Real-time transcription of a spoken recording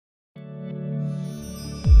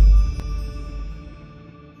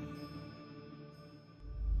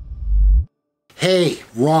Hey,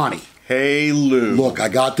 Ronnie. Hey, Lou. Look, I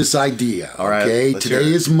got this idea. All right, okay,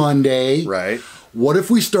 today is Monday. Right. What if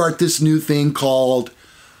we start this new thing called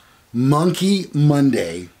Monkey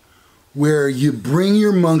Monday, where you bring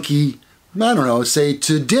your monkey, I don't know, say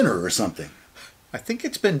to dinner or something? I think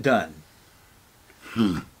it's been done.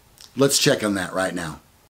 Let's check on that right now.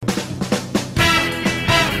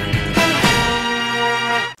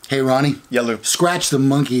 Hey, Ronnie. Yeah, Lou. Scratch the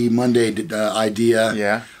Monkey Monday idea.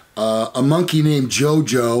 Yeah. A monkey named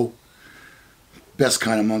Jojo, best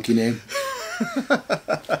kind of monkey name,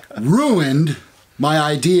 ruined my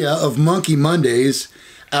idea of Monkey Mondays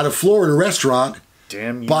at a Florida restaurant.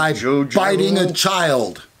 Damn you, by Jojo. biting a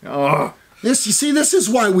child. Oh, You see, this is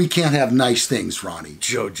why we can't have nice things, Ronnie.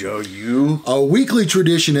 Jojo, you. A weekly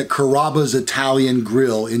tradition at Carrabba's Italian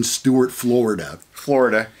Grill in Stuart, Florida.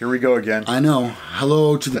 Florida. Here we go again. I know.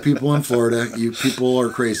 Hello to the people in Florida. You people are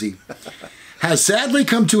crazy. Has sadly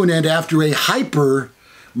come to an end after a hyper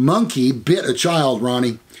monkey bit a child,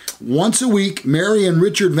 Ronnie. Once a week, Mary and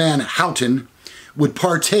Richard Van Houten would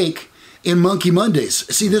partake in Monkey Mondays.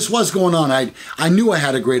 See, this was going on. I knew I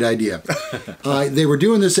had a great idea. They were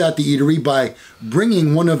doing this at the eatery by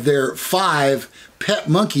bringing one of their 5 pet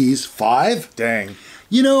monkeys. 5? Dang.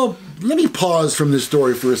 You know, let me pause from this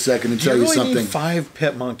story for a second and tell you really something. Need 5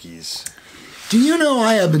 pet monkeys. Do you know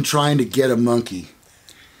I have been trying to get a monkey,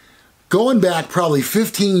 going back probably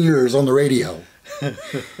 15 years on the radio,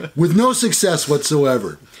 with no success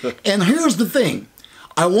whatsoever. And here's the thing.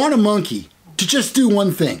 I want a monkey to just do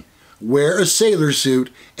one thing. Wear a sailor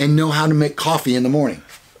suit and know how to make coffee in the morning.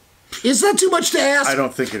 Is that too much to ask? I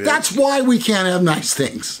don't think it is. That's why we can't have nice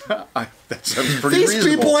things. That sounds pretty These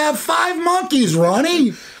reasonable. people have 5 monkeys,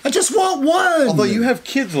 Ronnie. I just want one. Although you have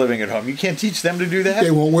kids living at home. You can't teach them to do that? They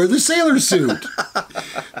won't wear the sailor suit.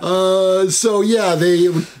 So yeah, they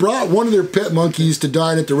brought one of their pet monkeys to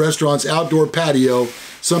dine at the restaurant's outdoor patio,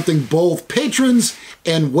 something both patrons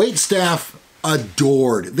and waitstaff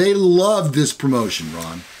adored. They loved this promotion,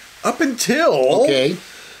 Ron. Up until... Okay.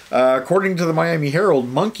 According to the Miami Herald,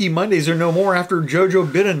 Monkey Mondays are no more after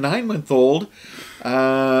JoJo bit a 9-month-old.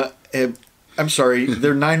 I'm sorry,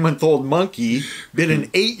 their 9-month-old monkey bit an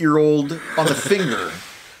 8-year-old on the finger.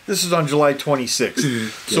 This is on July 26th. Okay.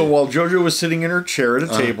 So while JoJo was sitting in her chair at a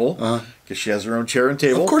table, because she has her own chair and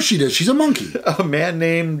table. Of course she does. She's a monkey. A man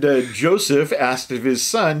named Joseph asked if his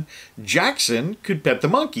son, Jackson, could pet the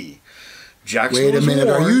monkey. Jackson Wait a minute.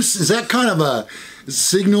 warned. Is that kind of a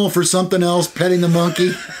signal for something else, petting the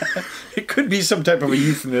monkey? It could be some type of a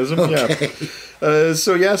euphemism, Okay. yeah.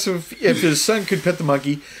 So if his son could pet the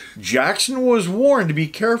monkey, Jackson was warned to be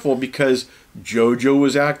careful because JoJo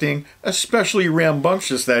was acting especially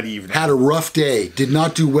rambunctious that evening. Had a rough day. Did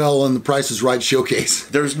not do well on the Price is Right showcase.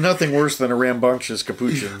 There's nothing worse than a rambunctious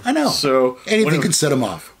capuchin. I know. So anything could set him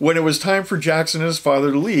off. When it was time for Jackson and his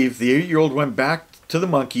father to leave, the 8-year-old went back to the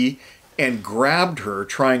monkey and grabbed her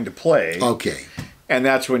trying to play. Okay. And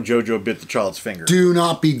that's when JoJo bit the child's finger. Do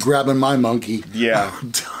not be grabbing my monkey. Yeah.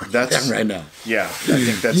 I'm telling you That's that right now. Yeah, I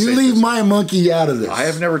think that's You safe leave to say. my monkey out of this. I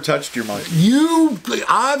have never touched your monkey.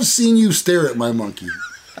 I've seen you stare at my monkey.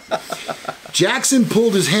 Jackson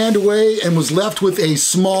pulled his hand away and was left with a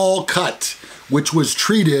small cut, which was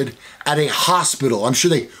treated at a hospital. I'm sure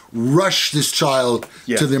they rushed this child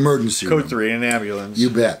to the emergency room. Code 3 in an ambulance. You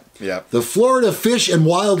bet. Yeah. The Florida Fish and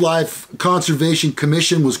Wildlife Conservation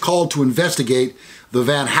Commission was called to investigate the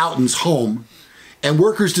Van Houten's home, and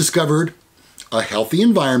workers discovered a healthy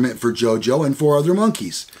environment for JoJo and 4 other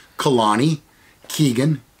monkeys: Kalani,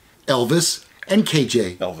 Keegan, Elvis, and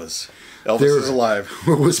KJ. Elvis is alive.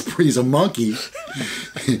 He's a monkey.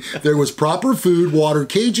 There was proper food, water,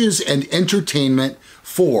 cages, and entertainment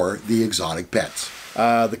for the exotic pets.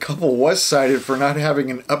 The couple was cited for not having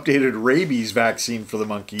an updated rabies vaccine for the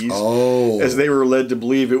monkeys. Oh. As they were led to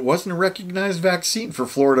believe it wasn't a recognized vaccine for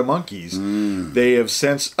Florida monkeys. They have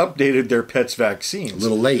since updated their pets' vaccines. A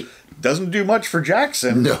little late. Doesn't do much for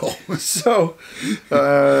Jackson. No. So,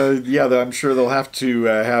 I'm sure they'll have to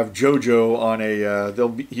have JoJo on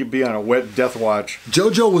he'll be on a wet death watch.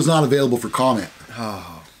 JoJo was not available for comment.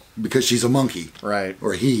 Because she's a monkey. Right.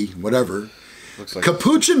 Or he, whatever. Looks like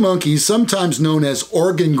Capuchin monkeys, sometimes known as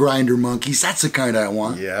organ grinder monkeys, that's the kind I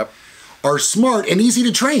want, Yep. are smart and easy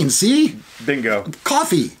to train, see? Bingo.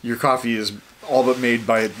 Coffee. Your coffee is all but made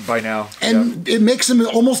by now. And it makes them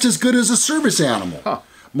almost as good as a service animal. Huh.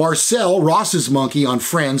 Marcel, Ross's monkey on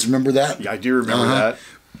Friends, remember that? Yeah, I do remember that.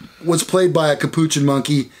 Was played by a Capuchin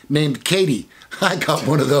monkey named Katie. I got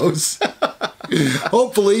one of those.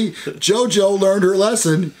 Hopefully, JoJo learned her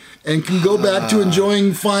lesson and can go back to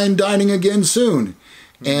enjoying fine dining again soon.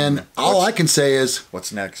 And all I can say is,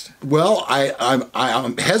 what's next? well,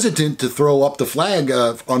 I'm hesitant to throw up the flag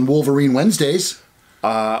on Wolverine Wednesdays.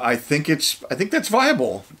 I think that's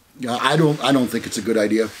viable. I don't think it's a good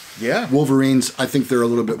idea. Yeah. Wolverines, I think they're a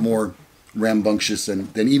little bit more rambunctious than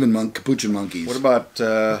even capuchin monkeys. What about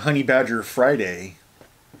Honey Badger Friday?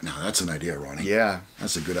 No, that's an idea, Ronnie. Yeah.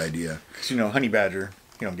 That's a good idea. Because, Honey Badger,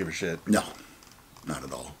 you don't give a shit. No, not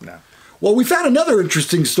at all. No. Well, we found another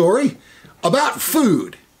interesting story about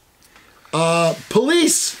food.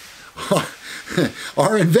 Police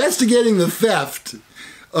are investigating the theft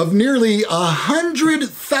of nearly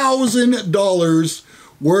 $100,000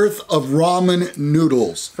 worth of ramen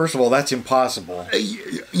noodles. First of all, that's impossible.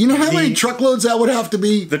 You know how many truckloads that would have to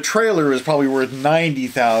be? The trailer is probably worth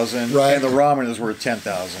 $90,000, Right. and the ramen is worth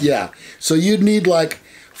 $10,000. Yeah. So you'd need like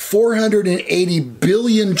 480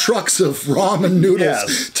 billion trucks of ramen noodles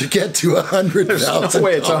Yes. to get to $100,000. There's no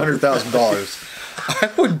way it's $100,000.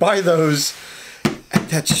 I would buy those at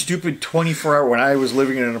that stupid 24-hour. When I was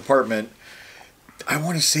living in an apartment, I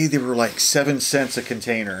want to say they were like 7 cents a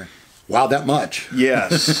container. Wow, that much.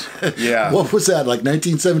 Yes. Yeah. What was that, like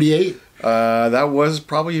 1978? That was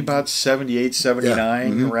probably about 78,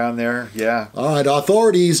 79, around there. Yeah. All right,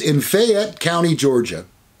 authorities in Fayette County, Georgia,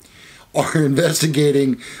 are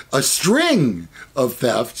investigating a string of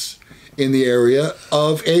thefts in the area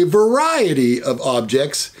of a variety of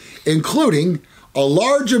objects, including a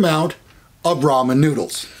large amount of ramen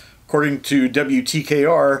noodles. According to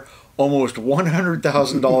WTKR, almost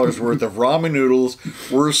 $100,000 worth of ramen noodles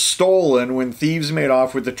were stolen when thieves made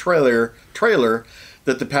off with the trailer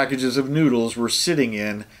that the packages of noodles were sitting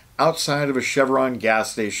in outside of a Chevron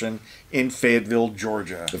gas station in Fayetteville,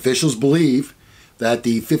 Georgia. Officials believe that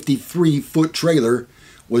the 53-foot trailer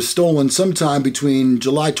was stolen sometime between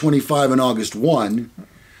July 25 and August 1.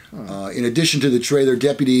 In addition to the trailer,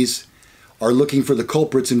 deputies are looking for the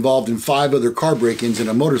culprits involved in 5 other car break-ins and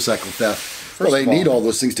a motorcycle theft. Well, they need all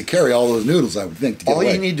those things to carry all those noodles, I would think, to get away.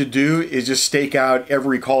 All you need to do is just stake out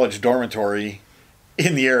every college dormitory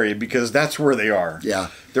in the area, because that's where they are. Yeah.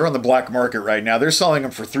 They're on the black market right now. They're selling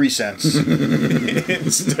them for 3 cents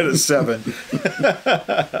instead of 7.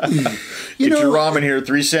 Get your ramen here,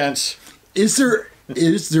 3 cents. Is there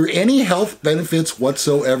any health benefits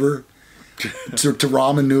whatsoever to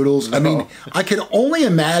ramen noodles? No. I mean, I can only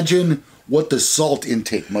imagine what the salt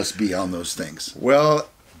intake must be on those things. Well,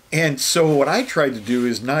 and so what I tried to do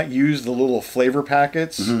is not use the little flavor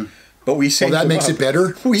packets, but we saved them up. That makes it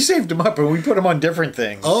better? We saved them up and we put them on different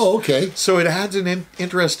things. Oh, okay. So it adds an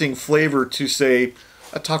interesting flavor to, say,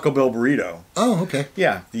 a Taco Bell burrito. Oh, okay.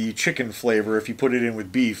 Yeah, the chicken flavor, if you put it in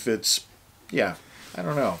with beef, it's, I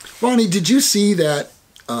don't know. Ronnie, did you see that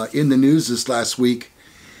in the news this last week?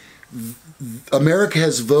 America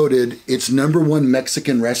has voted its #1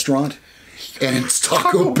 Mexican restaurant, and it's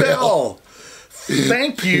Taco Bell.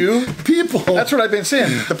 Thank you. People. That's what I've been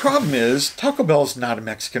saying. The problem is Taco Bell's not a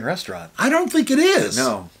Mexican restaurant. I don't think it is.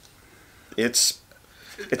 No. It's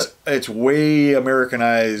way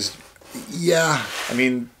Americanized. Yeah. I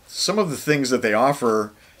mean, some of the things that they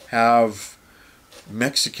offer have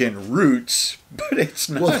Mexican roots, but it's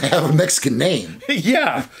not. Well, they have a Mexican name.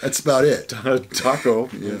 Yeah. That's about it. Taco.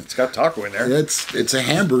 Yeah. It's got taco in there. It's a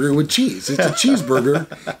hamburger with cheese. It's a cheeseburger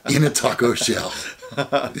in a taco shell.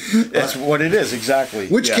 That's what it is, exactly.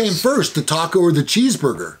 Which came first, the taco or the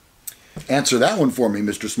cheeseburger? Answer that one for me,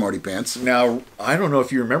 Mr. Smarty Pants. Now, I don't know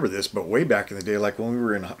if you remember this, but way back in the day, like when we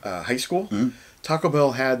were in high school, Taco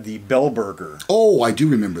Bell had the Bell Burger. Oh, I do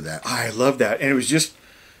remember that. I love that. And it was just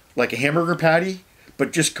like a hamburger patty,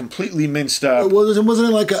 but just completely minced up. Wasn't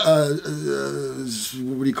it like a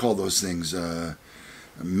what do you call those things?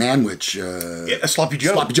 Manwich. A sloppy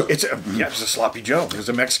Joe. Sloppy Joe. It's a sloppy Joe. It's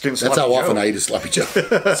a Mexican sloppy That's Joe. how often I eat a sloppy Joe.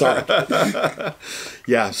 Sorry.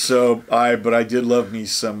 Yeah, so but I did love me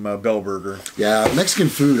some Bell Burger. Yeah, Mexican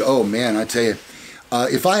food. Oh man, I tell you,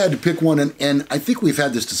 if I had to pick one, and I think we've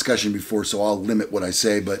had this discussion before, so I'll limit what I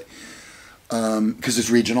say, but because it's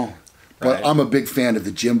regional. But Right. I'm a big fan of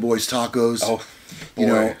the Jim Boy's tacos. Oh, you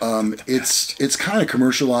know, it's kind of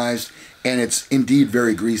commercialized, and it's indeed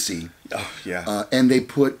very greasy. Oh, yeah. And they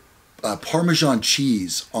put Parmesan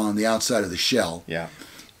cheese on the outside of the shell. Yeah.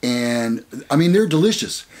 And I mean, they're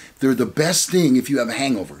delicious. They're the best thing if you have a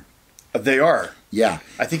hangover. They are. Yeah.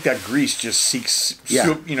 I think that grease just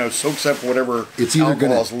Yeah. soaks up whatever It's either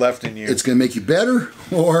alcohol's left in you. It's going to make you better,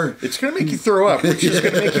 or It's going to make you throw up, which is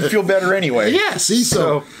going to make you feel better anyway. yeah. See,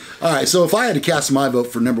 so all right. So if I had to cast my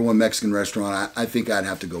vote for #1 Mexican restaurant, I think I'd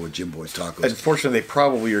have to go with Jim Boy's Tacos. Unfortunately, they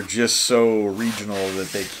probably are just so regional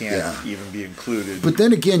that they can't even be included. But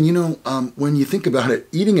then again, you know, when you think about it,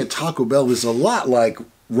 eating at Taco Bell is a lot like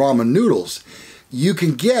ramen noodles, you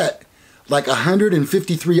can get like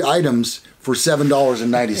 153 items for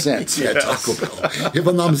 $7.90 at Taco Bell, if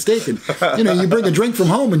I'm not mistaken. You know, you bring a drink from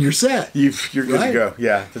home and you're set. You're good to go.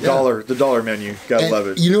 Yeah, the dollar menu. Gotta love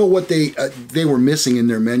it. You know what they were missing in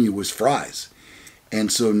their menu was fries,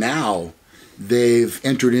 and so now they've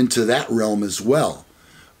entered into that realm as well,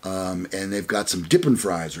 and they've got some dipping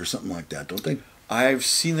fries or something like that, don't they? I've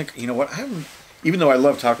seen you know what? Even though I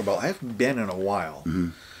love Taco Bell, I haven't been in a while. Mm-hmm.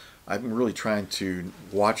 I've been really trying to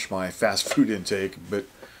watch my fast food intake, but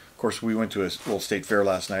of course we went to a little state fair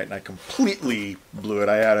last night and I completely blew it.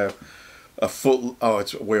 I had a foot, oh,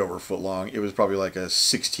 it's way over a foot long. It was probably like a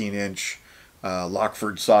 16-inch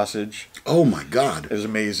Lockford sausage. Oh my God. It was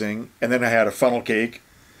amazing. And then I had a funnel cake.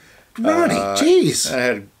 Ronnie, jeez. I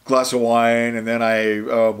had a glass of wine, and then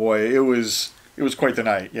oh boy, it was quite the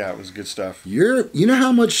night. Yeah, it was good stuff. You know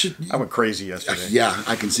how much... I went crazy yesterday. Yeah,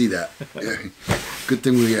 I can see that. Good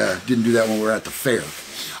thing we didn't do that when we were at the fair.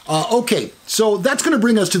 Okay, so that's going to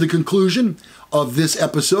bring us to the conclusion of this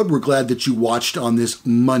episode. We're glad that you watched on this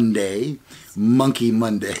Monday, Monkey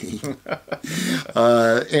Monday.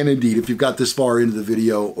 And indeed, if you've got this far into the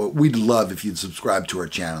video, we'd love if you'd subscribe to our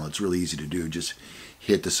channel. It's really easy to do. Just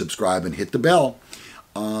hit the subscribe and hit the bell.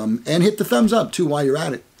 And hit the thumbs up, too, while you're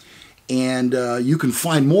at it. And you can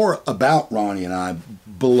find more about Ronnie and I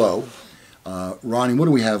below. Ronnie, what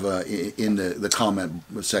do we have in the comment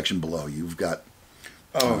section below? You've got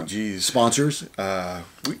sponsors, a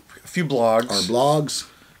few blogs, our blogs,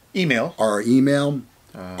 our email,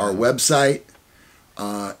 our website,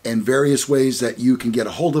 and various ways that you can get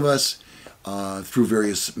a hold of us through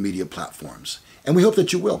various media platforms. And we hope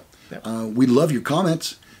that you will. Yep. We love your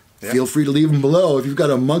comments. Yep. Feel free to leave them below. If you've got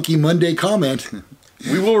a Monkey Monday comment,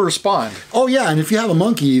 we will respond. Oh, yeah, and if you have a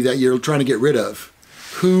monkey that you're trying to get rid of,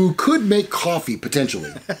 who could make coffee,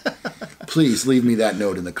 potentially, please leave me that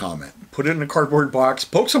note in the comment. Put it in a cardboard box,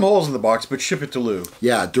 poke some holes in the box, but ship it to Lou.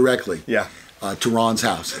 Yeah, directly. Yeah. To Ron's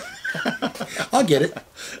house. I'll get it.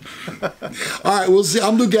 All right, we'll see.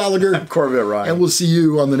 I'm Lou Gallagher. I'm Corvette Ryan. And we'll see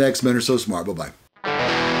you on the next Men Are So Smart. Bye-bye.